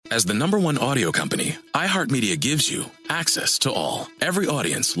As the #1 audio company, iHeartMedia gives you access to all. Every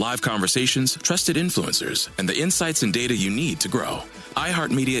audience, live conversations, trusted influencers, and the insights and data you need to grow.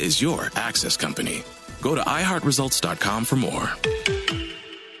 iHeartMedia is your access company. Go to iHeartResults.com for more.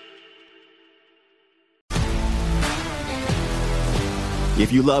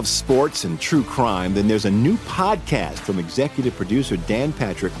 If you love sports and true crime, then there's a new podcast from executive producer Dan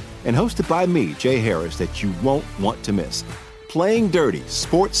Patrick and hosted by me, Jay Harris, that you won't want to miss. Playing Dirty: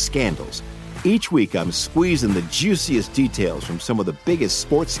 Sports Scandals. Each week, I'm squeezing the juiciest details from some of the biggest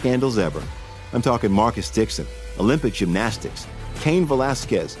sports scandals ever. I'm talking Marcus Dixon, Olympic gymnastics, Cain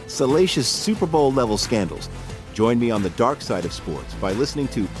Velasquez, salacious Super Bowl-level scandals. Join me on the dark side of sports by listening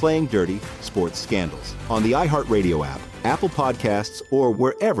to Playing Dirty: Sports Scandals on the iHeartRadio app, Apple Podcasts, or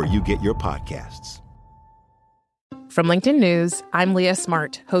wherever you get your podcasts. From LinkedIn News, I'm Leah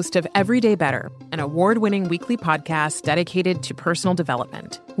Smart, host of Everyday Better, an award-winning weekly podcast dedicated to personal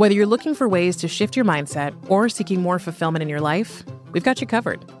development. Whether you're looking for ways to shift your mindset or seeking more fulfillment in your life, we've got you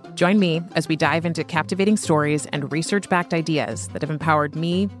covered. Join me as we dive into captivating stories and research-backed ideas that have empowered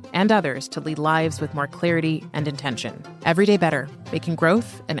me and others to lead lives with more clarity and intention. Everyday Better, making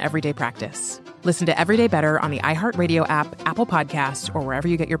growth an everyday practice. Listen to Everyday Better on the iHeartRadio app, Apple Podcasts, or wherever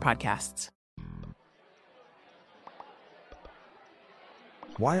you get your podcasts.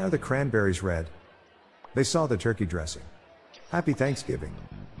 Why are the cranberries red? They saw the turkey dressing. Happy Thanksgiving.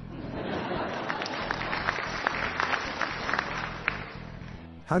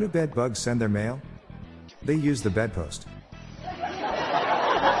 How do bed bugs send their mail? They use the bedpost.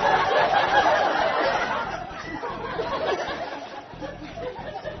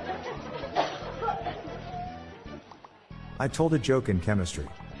 I told a joke in chemistry,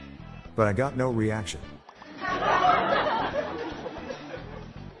 but I got no reaction.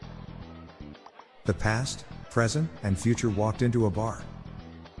 The past, present, and future walked into a bar.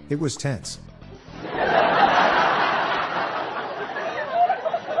 It was tense.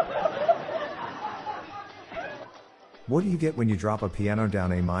 What do you get when you drop a piano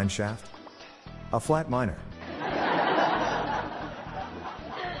down a mine shaft? A flat minor.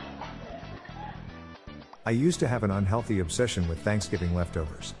 I used to have an unhealthy obsession with Thanksgiving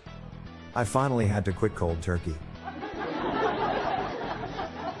leftovers. I finally had to quit cold turkey.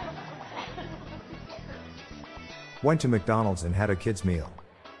 Went to McDonald's and had a kid's meal.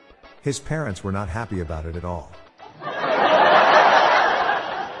 His parents were not happy about it at all.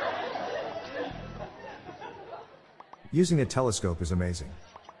 Using a telescope is amazing.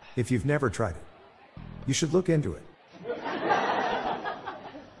 If you've never tried it, you should look into it.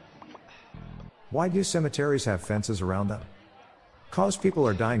 Why do cemeteries have fences around them? 'Cause people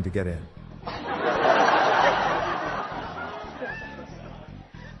are dying to get in.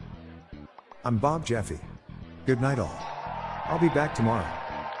 I'm Bob Jeffy. Good night all. I'll be back tomorrow.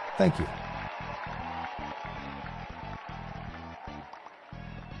 Thank you.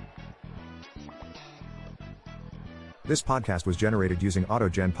 This podcast was generated using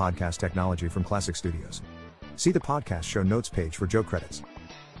AutoGen podcast technology from Classic Studios. See the podcast show notes page for Joe credits.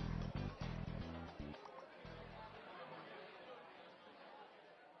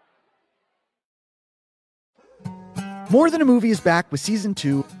 More Than a Movie is back with Season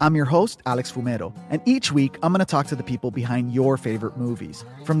 2. I'm your host, Alex Fumero, and each week I'm going to talk to the people behind your favorite movies.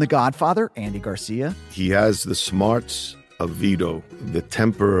 From The Godfather, Andy Garcia. He has the smarts of Vito, the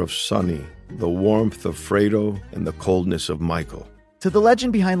temper of Sonny, the warmth of Fredo, and the coldness of Michael. To the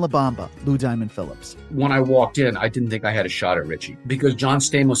legend behind La Bamba, Lou Diamond Phillips. When I walked in, I didn't think I had a shot at Richie because John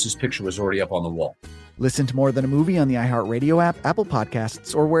Stamos' picture was already up on the wall. Listen to More Than a Movie on the iHeartRadio app, Apple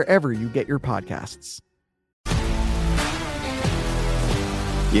Podcasts, or wherever you get your podcasts.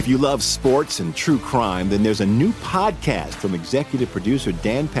 If you love sports and true crime, then there's a new podcast from executive producer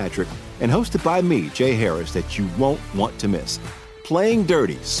Dan Patrick and hosted by me, Jay Harris, that you won't want to miss. Playing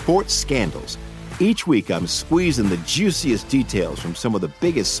Dirty: Sports Scandals. Each week, I'm squeezing the juiciest details from some of the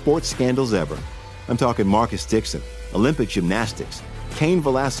biggest sports scandals ever. I'm talking Marcus Dixon, Olympic gymnastics, Cain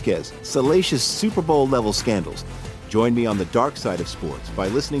Velasquez, salacious Super Bowl-level scandals. Join me on the dark side of sports by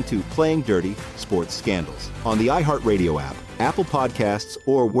listening to Playing Dirty: Sports Scandals on the iHeartRadio app, Apple Podcasts,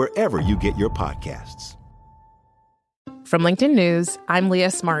 or wherever you get your podcasts. From LinkedIn News, I'm Leah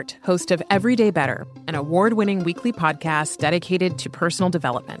Smart, host of Everyday Better, an award-winning weekly podcast dedicated to personal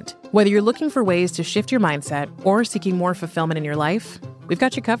development. Whether you're looking for ways to shift your mindset or seeking more fulfillment in your life, we've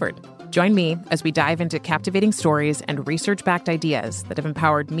got you covered. Join me as we dive into captivating stories and research-backed ideas that have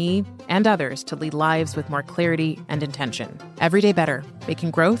empowered me and others to lead lives with more clarity and intention. Everyday Better,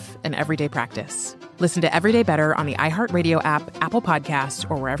 making growth an everyday practice. Listen to Everyday Better on the iHeartRadio app, Apple Podcasts,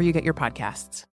 or wherever you get your podcasts.